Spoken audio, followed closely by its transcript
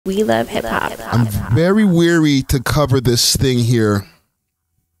We love hip hop. I'm very weary to cover this thing here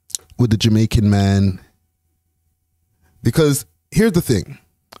with the Jamaican man, because here's the thing,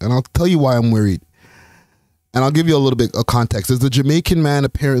 and I'll tell you why I'm worried, and I'll give you a little bit of context. There's the Jamaican man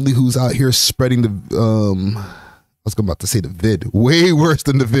apparently who's out here spreading the I was about to say the vid, way worse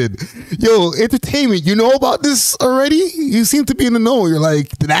than the vid. Yo, entertainment, you know about this already? You seem to be in the know. You're like,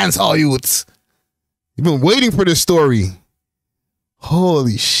 the dancehall youths. You've been waiting for this story.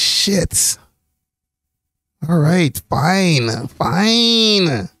 Holy shit. All right, fine.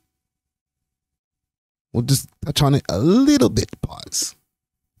 We'll just touch on it a little bit. Pause.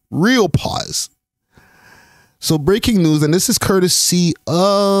 Real pause. So breaking news, and this is courtesy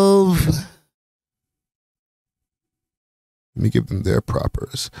of... Let me give them their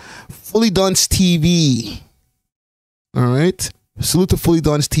propers. Fully Duns TV. All right. Salute to Fully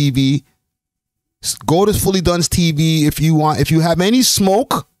Duns TV. Go to Fully Duns TV if you want. If you have any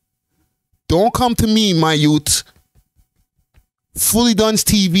smoke, don't come to me, my youth. Fully Duns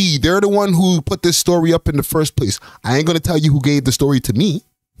TV. They're the one who put this story up in the first place. I ain't going to tell you who gave the story to me.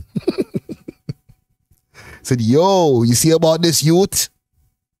 Said, yo, you see about this youth?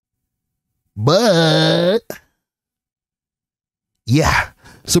 But... yeah.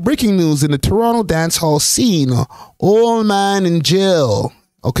 So breaking news in the Toronto dancehall scene, old man in jail.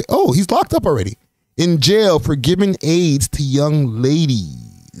 Okay. Oh, he's locked up already. In jail for giving AIDS to young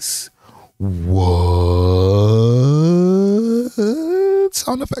ladies. What?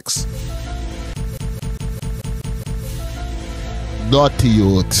 Sound effects. Naughty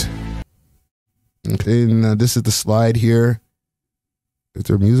youth. Okay, now this is the slide here. Is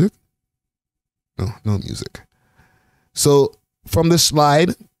there music? No music. So from this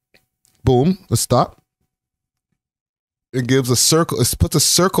slide, boom, let's stop. It gives a circle, it puts a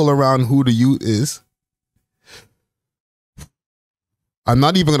circle around who the youth is. I'm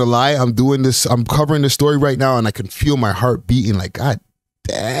not even gonna lie, I'm doing this, I'm covering this story right now and I can feel my heart beating like, God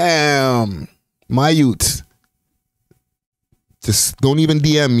damn, my youth. Just don't even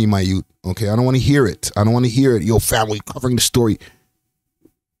DM me, my youth. Okay, I don't want to hear it. I don't want to hear it. Yo, family, covering the story.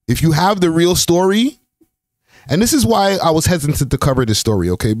 If you have the real story, and this is why I was hesitant to cover this story,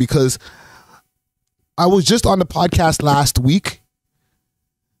 okay? Because I was just on the podcast last week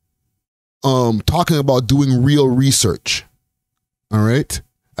talking about doing real research, all right?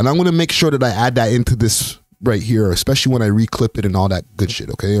 And I'm going to make sure that I add that into this right here, especially when I reclip it and all that good shit,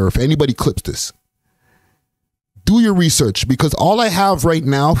 okay? Or if anybody clips this. Do your research, because all I have right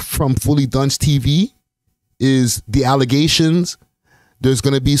now from Fully Duns TV is the allegations. There's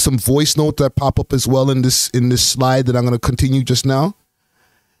going to be some voice notes that pop up as well in this slide that I'm going to continue just now.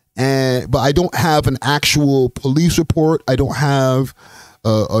 But I don't have an actual police report. I don't have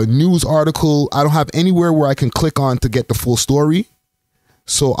a news article. I don't have anywhere where I can click on to get the full story.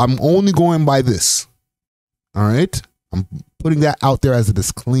 So I'm only going by this. All right? I'm putting that out there as a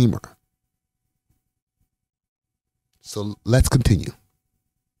disclaimer. So let's continue.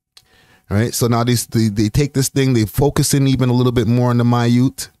 All right. So now they take this thing, they focus in even a little bit more on the my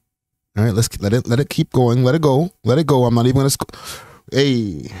youth. All right. Let's let it keep going. Let it go. Let it go. I'm not even gonna.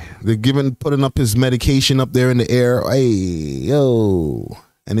 Hey, they're putting up his medication up there in the air. Hey, yo,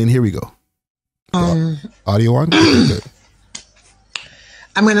 and then here we go. Audio on. Good.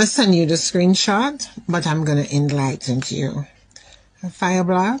 I'm gonna send you the screenshot, but I'm gonna enlighten you. Fire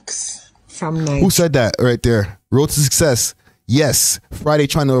blocks from night. Who said that right there? Road to Success. Yes. Friday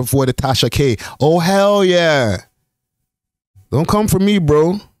trying to avoid a Tasha K. Oh, hell yeah. Don't come for me,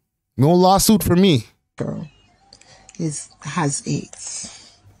 bro. No lawsuit for me. Girl has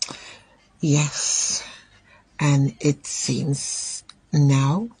AIDS. Yes. And it seems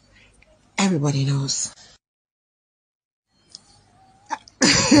now everybody knows.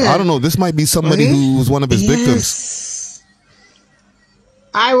 I don't know. This might be somebody who was one of his victims.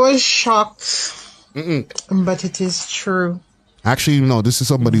 I was shocked. But it is true. Actually, no, this is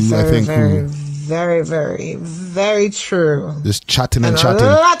somebody who I think very true. Just chatting and A chatting.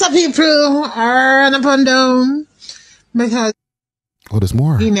 lot of people are up and down because there's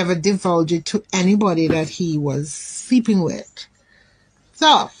more. He never divulged it to anybody that he was sleeping with.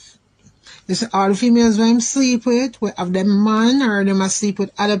 So, this all the females when sleep with, have them man or them sleep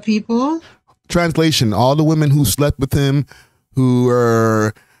with other people. Translation: all the women who slept with him, who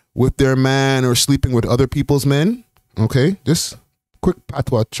are with their man or sleeping with other people's men. Okay, just quick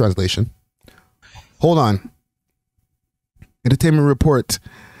patois translation. Hold on. Entertainment report.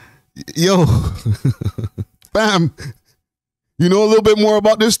 Yo, fam, you know a little bit more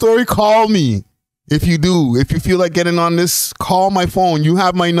about this story? Call me. If you do, if you feel like getting on this, call my phone. You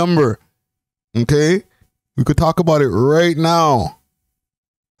have my number. Okay? We could talk about it right now.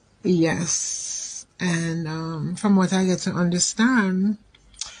 Yes. And from what I get to understand,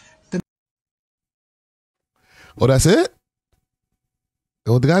 oh, that's it?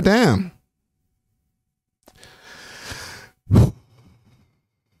 Oh, goddamn.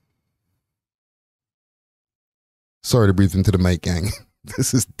 Sorry to breathe into the mic, gang.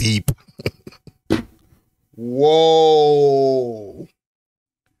 This is deep. Whoa.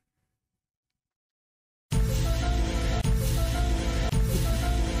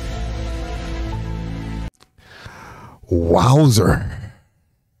 Wowzer.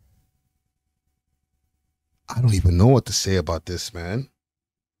 I don't even know what to say about this, man.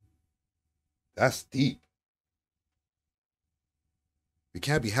 That's deep. We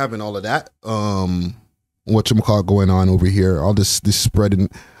can't be having all of that. Whatchamacallit going on over here. All this spreading.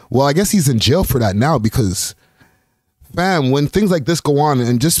 Well, I guess he's in jail for that now because, fam, when things like this go on,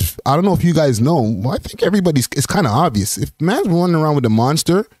 and just, I don't know if you guys know, well, I think it's kind of obvious. If man's running around with a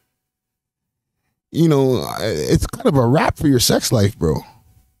monster, you know, it's kind of a wrap for your sex life, bro.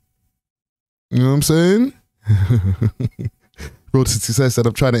 You know what I'm saying? Road to Success said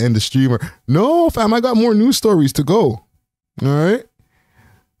I'm trying to end the streamer. No, fam, I got more news stories to go. All right?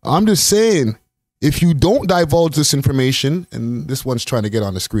 I'm just saying, if you don't divulge this information, and this one's trying to get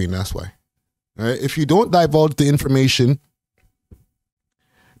on the screen, that's why. All right? If you don't divulge the information,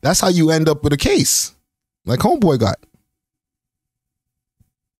 that's how you end up with a case, like Homeboy got.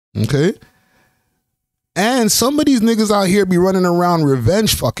 Okay? And some of these niggas out here be running around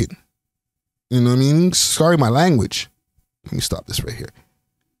revenge fucking. You know what I mean? Sorry, my language. Let me stop this right here.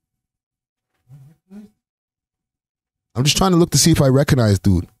 I'm just trying to look to see if I recognize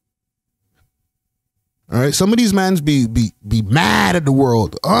dude. All right, some of these mans be mad at the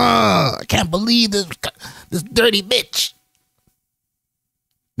world. I can't believe this dirty bitch.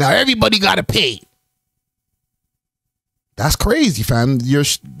 Now everybody gotta pay. That's crazy, fam.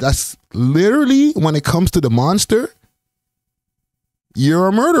 That's literally, when it comes to the monster, you're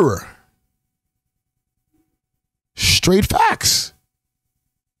a murderer. Straight facts.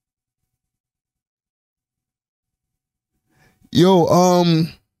 Yo,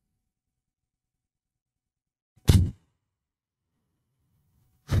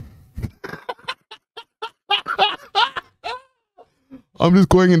 I'm just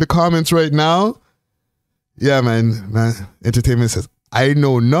going in the comments right now. Yeah, man. Entertainment says, I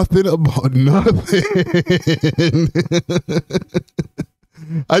know nothing about nothing.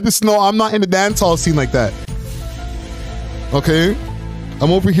 I just know I'm not in the dancehall scene like that. Okay?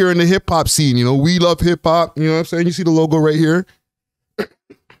 I'm over here in the hip hop scene. You know, we love hip hop. You know what I'm saying? You see the logo right here.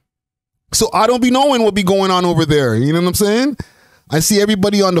 So I don't be knowing what be going on over there. You know what I'm saying? I see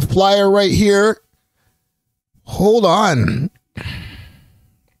everybody on the flyer right here. Hold on.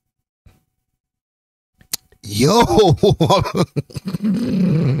 Yo.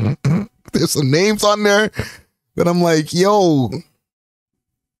 There's some names on there that I'm like, yo.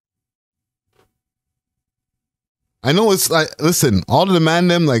 I know it's like, listen, all of the man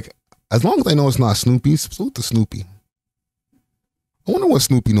them, like, as long as I know it's not Snoopy, salute to Snoopy. I wonder what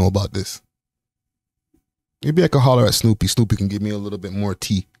Snoopy know about this. Maybe I could holler at Snoopy. Snoopy can give me a little bit more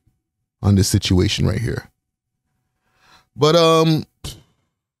tea on this situation right here. But,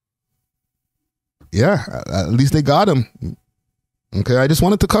 yeah, at least they got him. Okay, I just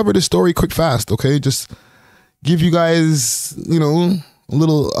wanted to cover this story quick, fast, okay? Just give you guys, you know, a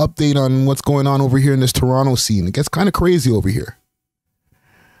little update on what's going on over here in this Toronto scene. It gets kind of crazy over here.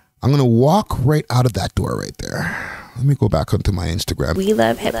 I'm going to walk right out of that door right there. Let me go back onto my Instagram. We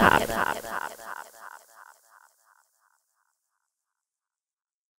love hip hop.